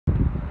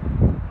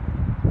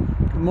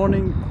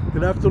morning,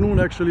 good afternoon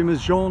actually,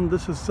 Ms.Joan.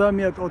 This is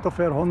Sammy at Auto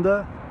Fair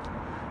Honda.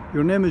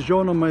 Your name is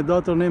Joan and my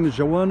daughter name is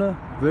Joanna,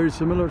 very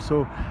similar.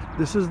 So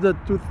this is the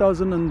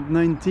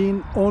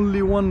 2019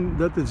 only one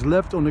that is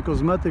left on the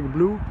cosmetic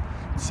blue.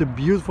 It's a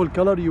beautiful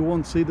color, you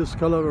won't see this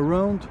color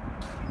around.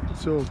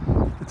 So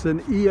it's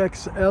an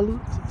EXL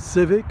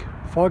Civic,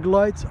 fog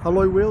lights,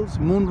 alloy wheels,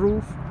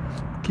 moonroof,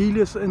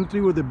 keyless entry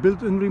with a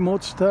built-in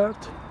remote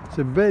start. It's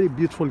a very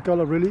beautiful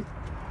color really.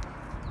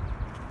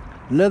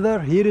 Leather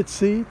heated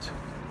seat.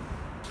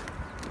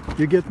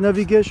 You get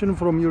navigation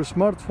from your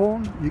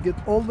smartphone. You get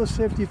all the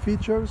safety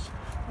features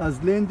as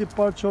lane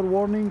departure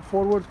warning,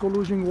 forward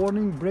collision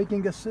warning,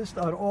 braking assist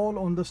are all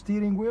on the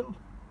steering wheel.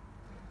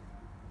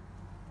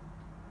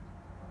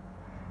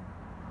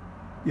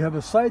 You have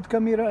a side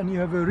camera and you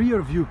have a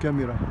rear view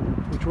camera,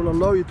 which will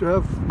allow you to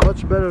have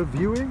much better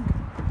viewing.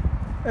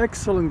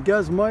 Excellent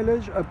gas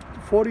mileage at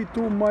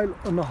 42 miles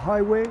on the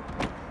highway.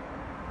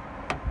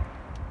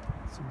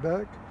 It's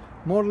back.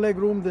 More leg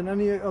room than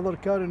any other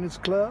car in its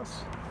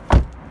class.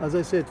 As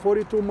I said,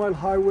 42-mile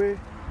highway,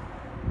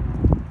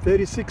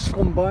 36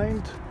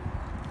 combined.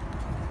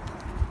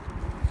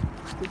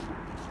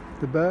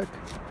 The back.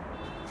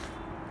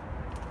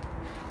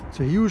 It's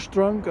a huge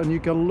trunk and you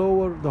can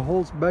lower the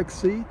whole back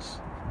seats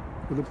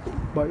with a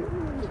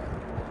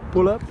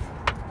pull up.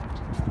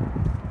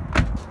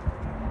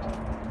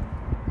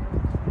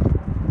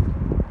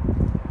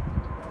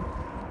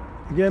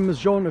 Again, Ms.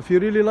 Joan, if you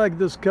really like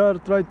this car,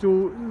 try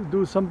to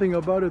do something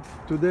about it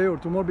today or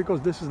tomorrow, because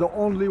this is the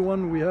only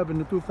one we have in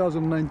the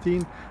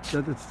 2019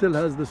 that it still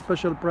has the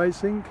special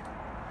pricing.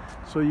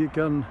 So you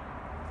can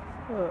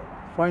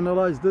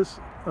finalize this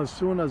as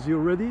soon as you're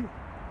ready.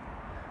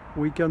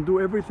 We can do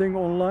everything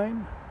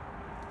online.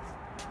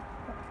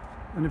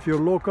 And if you're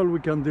local, we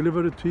can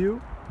deliver it to you.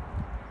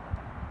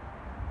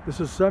 This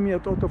is Sammy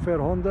at Auto Fair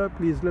Honda.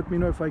 Please let me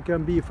know if I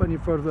can be of any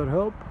further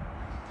help.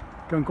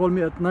 You can call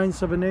me at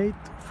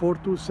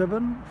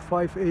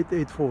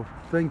 978-427-5884.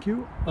 Thank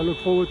you. I look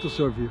forward to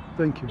serve you.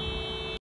 Thank you.